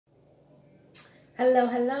Hello,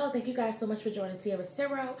 hello. Thank you guys so much for joining Tierra's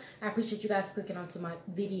Tarot. I appreciate you guys clicking onto my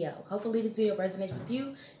video. Hopefully this video resonates with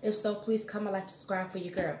you. If so, please comment, like, subscribe for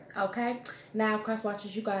your girl. Okay? Now, cross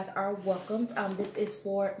watchers, you guys are welcomed. This is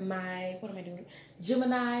for my, what am I doing?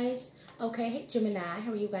 Geminis. Okay, hey Gemini,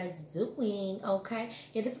 how are you guys doing? Okay,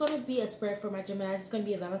 yeah, this is going to be a spread for my Geminis. It's going to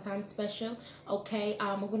be a Valentine special. Okay,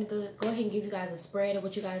 I'm going to go ahead and give you guys a spread of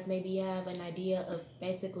what you guys maybe have an idea of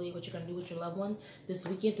basically what you're going to do with your loved one this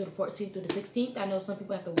weekend through the 14th through the 16th. I know some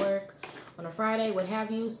people have to work on a Friday, what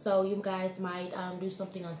have you, so you guys might do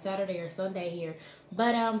something on Saturday or Sunday here.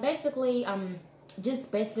 But basically,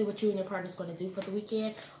 just basically what you and your partner is going to do for the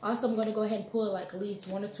weekend. Also, I'm going to go ahead and pull like at least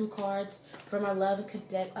 1 or 2 cards from my love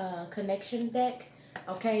and connection deck.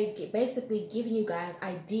 Okay, basically giving you guys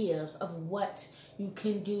ideas of what you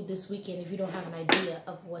can do this weekend if you don't have an idea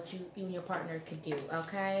of what you and your partner can do.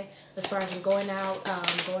 Okay, as far as going out,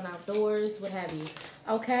 going outdoors, what have you.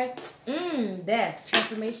 Okay, death,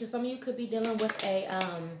 transformation. Some of you could be dealing with a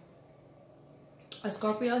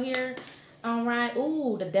Scorpio here. All right.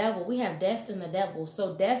 Ooh, the devil. We have death and the devil.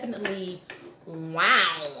 So definitely,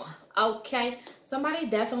 wow. Okay. Somebody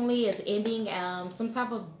definitely is ending some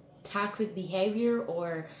type of toxic behavior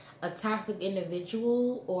or a toxic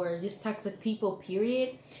individual or just toxic people,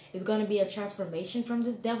 period. It's going to be a transformation from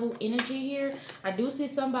this devil energy here. I do see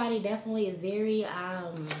somebody definitely is very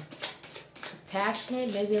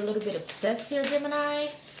passionate, maybe a little bit obsessed here, Gemini.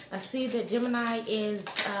 I see that Gemini is,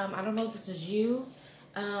 I don't know if this is you.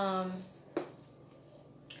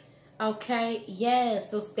 Okay, yes,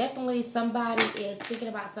 so it's definitely somebody is thinking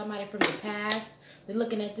about somebody from the past. They're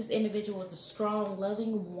looking at this individual with a strong,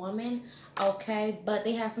 loving woman, okay, but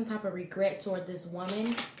they have some type of regret toward this woman,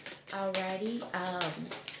 alrighty.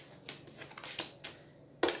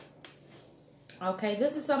 Okay,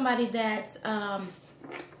 this is somebody that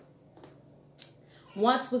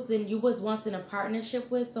you was once in a partnership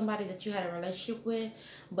with, somebody that you had a relationship with,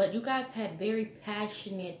 but you guys had very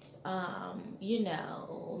passionate, you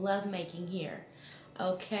know, love making here.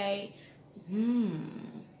 Okay.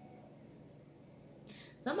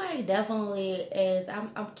 Somebody definitely is,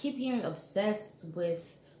 I'm keep hearing obsessed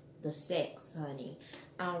with the sex, honey.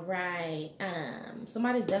 All right.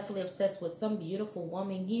 Somebody's definitely obsessed with some beautiful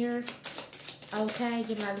woman here. Okay,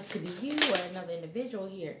 Gemini, this could be you or another individual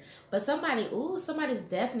here. But somebody, somebody's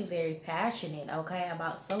definitely very passionate, okay,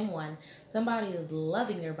 about someone. Somebody is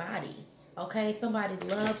loving your body, okay? Somebody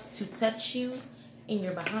loves to touch you in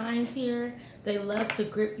your behinds here. They love to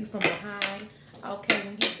grip you from behind, okay?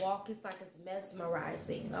 When you walk, it's like it's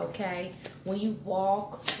mesmerizing, okay? When you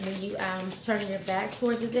walk, when you turn your back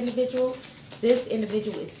towards this individual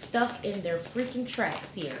is stuck in their freaking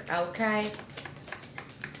tracks here, okay?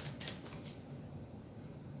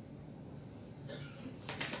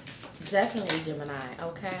 Definitely Gemini,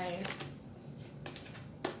 okay?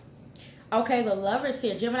 Okay, the Lovers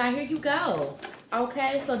here. Gemini, here you go.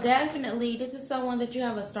 Okay, so definitely this is someone that you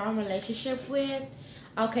have a strong relationship with.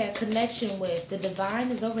 Okay, a connection with. The divine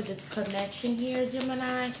is over this connection here,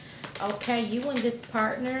 Gemini. Okay, you and this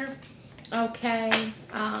partner. Okay,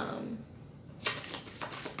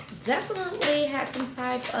 definitely had some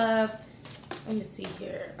type of, let me see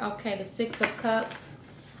here. Okay, the 6 of Cups.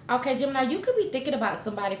 Okay, Gemini, you could be thinking about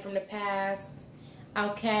somebody from the past.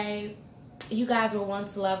 Okay, you guys were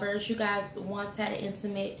once lovers. You guys once had an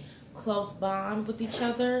intimate, close bond with each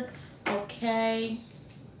other. Okay,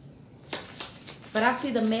 but I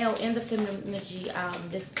see the male and the feminine energy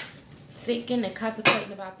just thinking and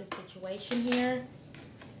contemplating about this situation here.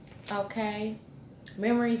 Okay,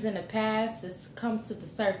 memories in the past has come to the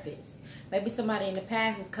surface. Maybe somebody in the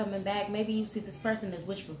past is coming back. Maybe you see this person as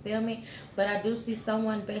wish fulfillment. But I do see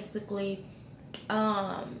someone basically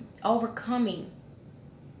overcoming,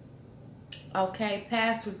 okay,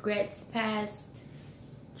 past regrets, past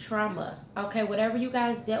trauma. Okay, whatever you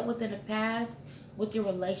guys dealt with in the past with your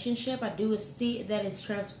relationship, I do see that it's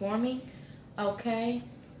transforming. Okay.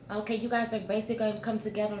 Okay, you guys are basically going to come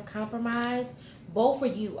together and compromise. Both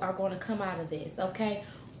of you are going to come out of this, okay?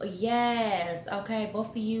 Yes, okay, both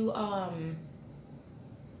of you,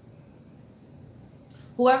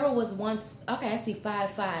 whoever was once, okay, I see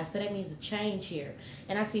 5-5, so that means a change here.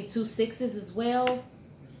 And I see 2 6s as well.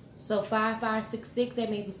 So 5 5 6 6, that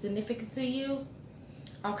may be significant to you.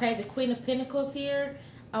 Okay, the Queen of Pentacles here.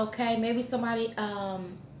 Okay, maybe somebody,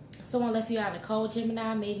 someone left you out in the cold,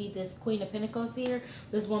 Gemini. Maybe this Queen of Pentacles here.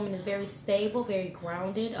 This woman is very stable, very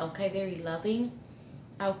grounded, okay, very loving.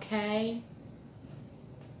 Okay.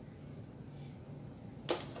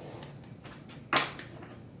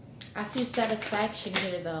 I see satisfaction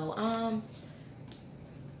here, though.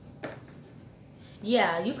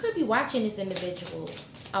 Yeah, you could be watching this individual.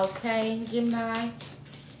 Okay, Gemini.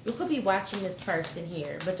 You could be watching this person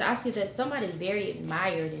here, but I see that somebody's very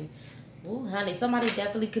admired, and ooh, honey, somebody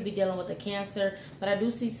definitely could be dealing with a Cancer, but I do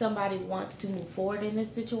see somebody wants to move forward in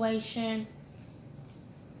this situation.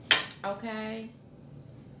 Okay.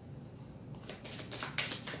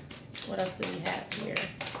 What else do we have here?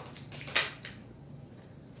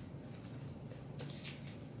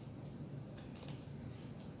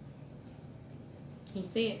 Can you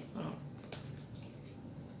see it?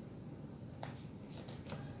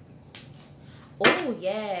 Oh,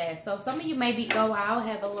 yeah. So some of you maybe go out,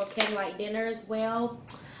 have a little candlelight dinner as well.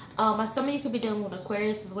 Some of you could be dealing with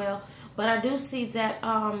Aquarius as well. But I do see that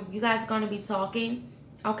you guys are going to be talking,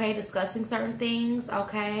 okay, discussing certain things,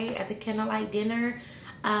 okay, at the candlelight dinner.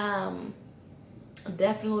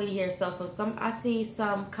 Definitely here. So I see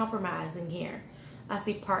some compromising here. I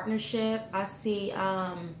see partnership. I see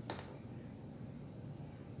a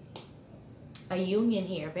union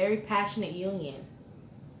here. Very passionate union.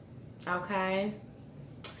 Okay.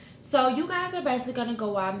 So you guys are basically going to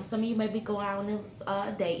go out. Some of you may be going out on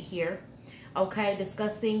a date here. Okay.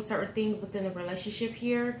 Discussing certain things within the relationship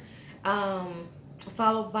here.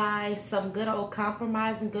 Followed by some good old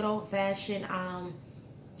compromise and good old fashioned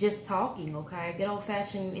just talking, okay? Good old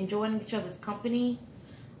fashioned enjoying each other's company.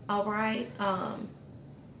 All right.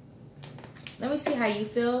 Let me see how you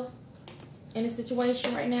feel in the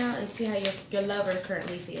situation right now and see how your lover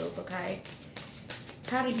currently feels, okay?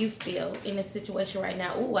 How do you feel in this situation right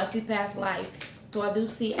now? Ooh, I see past life. So I do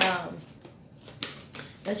see that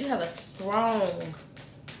you have a strong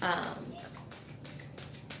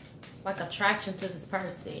like attraction to this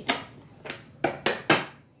person.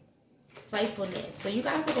 Playfulness. So you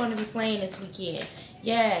guys are going to be playing this weekend.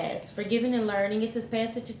 Yes, forgiving and learning. It says pay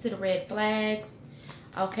attention to the red flags.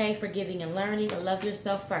 Okay, forgiving and learning. And love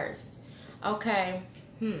yourself first. Okay.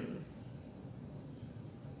 Pay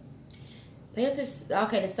attention.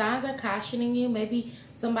 Okay, the signs are cautioning you. Maybe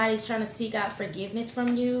somebody's trying to seek out forgiveness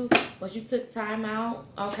from you, but you took time out.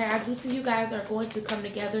 Okay, I do see you guys are going to come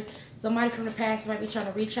together. Somebody from the past might be trying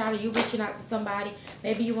to reach out, or you reaching out to somebody.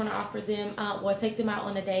 Maybe you want to offer them or take them out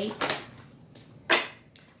on a date.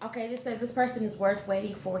 Okay, this says this person is worth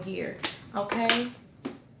waiting for here. Okay,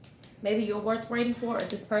 maybe you're worth waiting for, or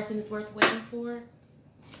this person is worth waiting for.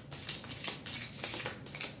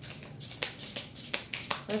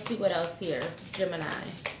 Let's see what else here, Gemini.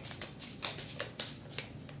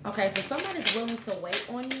 Okay, so somebody's willing to wait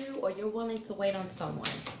on you, or you're willing to wait on someone.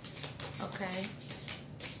 Okay.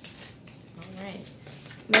 All right.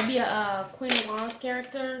 Maybe a Queen of Wands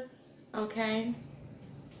character. Okay.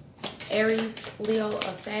 Aries, Leo, or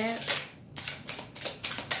Sag.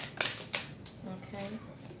 Okay.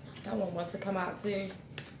 That one wants to come out too.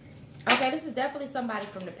 Okay, this is definitely somebody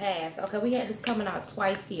from the past. Okay, we had this coming out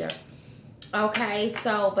twice here. Okay,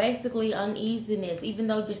 so basically uneasiness, even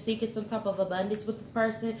though you're seeking some type of abundance with this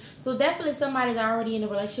person. So definitely somebody's already in a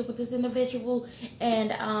relationship with this individual,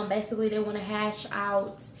 and basically they want to hash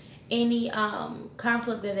out any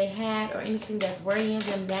conflict that they had or anything that's worrying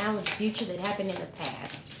them now in the future that happened in the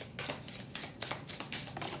past.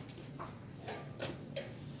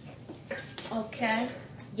 Okay,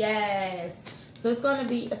 yes. So it's going to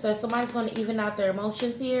be, so somebody's going to even out their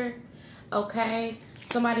emotions here. Okay.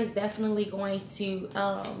 Somebody's definitely going to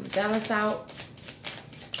balance out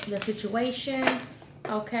the situation.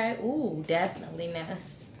 Okay. Ooh, definitely now.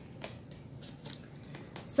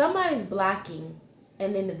 Somebody's blocking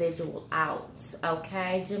an individual out.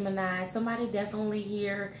 Okay, Gemini. Somebody definitely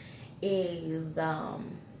here is a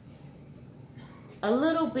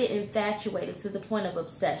little bit infatuated to the point of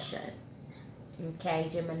obsession. Okay,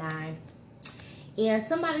 Gemini. And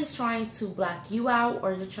somebody's trying to block you out,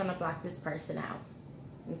 or you're trying to block this person out.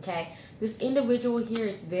 Okay, this individual here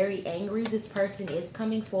is very angry. This person is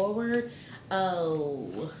coming forward.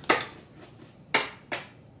 Oh,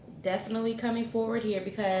 definitely coming forward here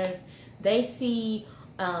because they see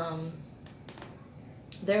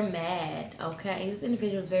they're mad. Okay, this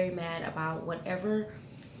individual is very mad about whatever,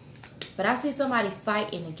 but I see somebody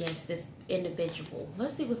fighting against this individual.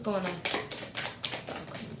 Let's see what's going on.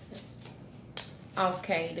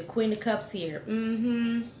 Okay, the Queen of Cups here.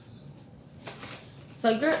 So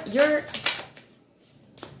you're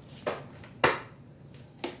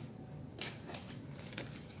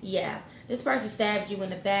yeah, this person stabbed you in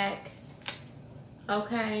the back.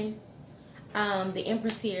 Okay. The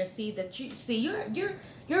Empress here. See that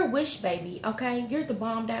you're a wish baby, okay? You're the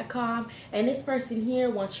bomb.com, and this person here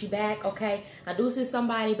wants you back, okay? I do see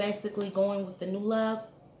somebody basically going with the new love,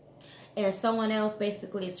 and someone else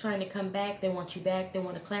basically is trying to come back. They want you back. They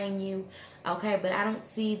want to claim you. Okay, but I don't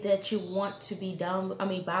see that you want to be done. I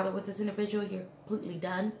mean, bothered with this individual. You're completely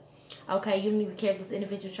done. Okay, you don't even care if this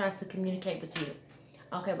individual tries to communicate with you.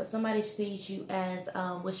 Okay, but somebody sees you as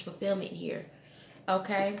wish fulfillment here.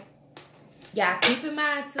 Okay. Y'all keep in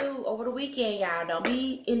mind too, over the weekend, y'all don't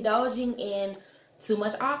be indulging in too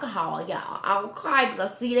much alcohol, y'all. Okay, because I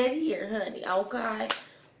see that here, honey. Okay.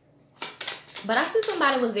 But I see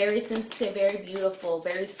somebody was very sensitive, very beautiful,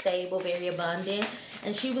 very stable, very abundant.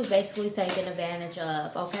 And she was basically taken advantage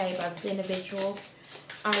of, okay, by this individual.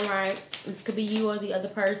 Alright. This could be you or the other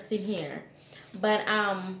person here. But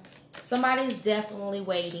somebody's definitely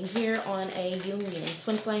waiting here on a union,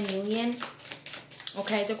 twin flame union.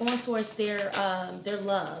 Okay, they're going towards their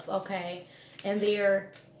love, okay? And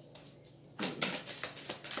they're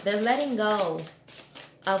letting go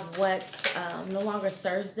of what no longer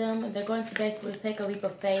serves them. And they're going to basically take a leap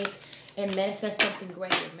of faith and manifest something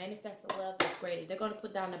greater. Manifest a love that's greater. They're going to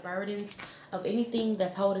put down the burdens of anything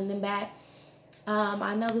that's holding them back.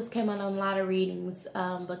 I know this came out on a lot of readings,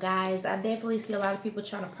 but guys, I definitely see a lot of people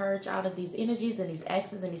trying to purge out of these energies and these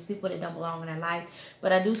exes and these people that don't belong in their life.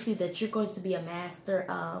 But I do see that you're going to be a master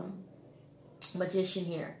magician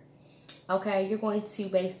here. Okay, you're going to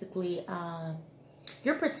basically,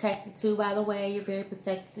 you're protected too, by the way. You're very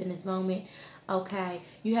protected in this moment. Okay,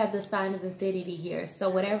 you have the sign of infinity here. So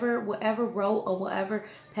whatever road or whatever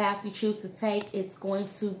path you choose to take, it's going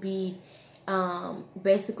to be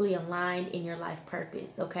basically aligned in your life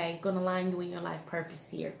purpose. Okay, it's going to align you in your life purpose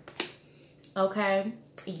here. Okay,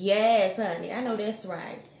 yes, honey, I know that's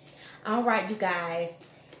right. All right, you guys,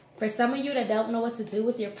 for some of you that don't know what to do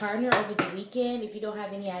with your partner over the weekend, if you don't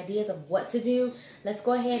have any ideas of what to do, let's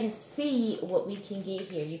go ahead and see what we can get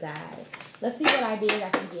here, you guys. Let's see what ideas I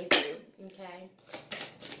can give you. Okay,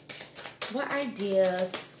 what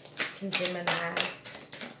ideas can Geminis?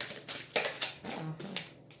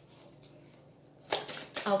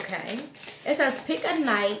 Okay. It says, pick a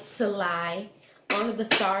night to lie under the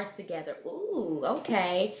stars together. Ooh,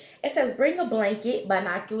 okay. It says, bring a blanket,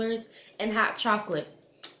 binoculars, and hot chocolate.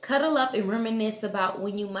 Cuddle up and reminisce about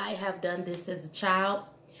when you might have done this as a child.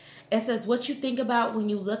 It says, what you think about when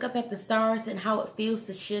you look up at the stars and how it feels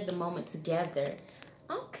to share the moment together.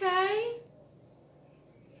 Okay.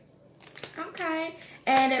 Okay.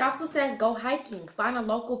 And it also says go hiking. Find a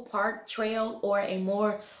local park, trail, or a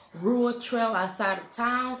more rural trail outside of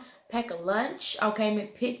town. Pack a lunch. Okay,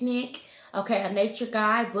 make picnic. Okay, a nature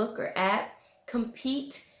guide, book, or app.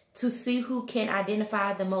 Compete to see who can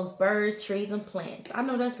identify the most birds, trees, and plants. I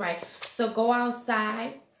know that's right. So go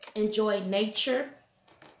outside. Enjoy nature.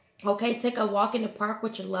 Okay, take a walk in the park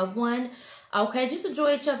with your loved one. Okay, just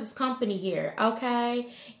enjoy each other's company here.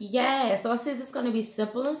 Okay, yeah. So I said it's going to be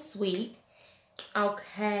simple and sweet.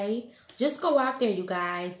 Okay, just go out there, you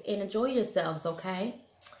guys, and enjoy yourselves, okay?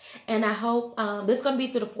 And I hope this is going to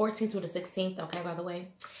be through the 14th to the 16th, okay, by the way.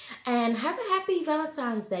 And have a happy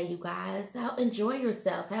Valentine's Day, you guys. Enjoy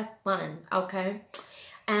yourselves. Have fun, okay?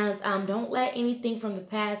 And don't let anything from the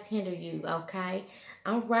past hinder you, okay?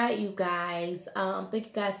 All right, you guys. Thank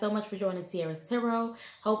you guys so much for joining Tiara's Tarot.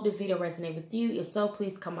 Hope this video resonated with you. If so,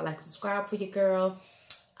 please comment, like, subscribe for your girl.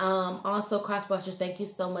 Also, crosswatchers, thank you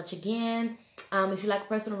so much again. If you like a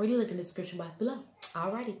personal reading, look in the description box below.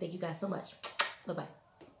 Alrighty, thank you guys so much. Bye-bye.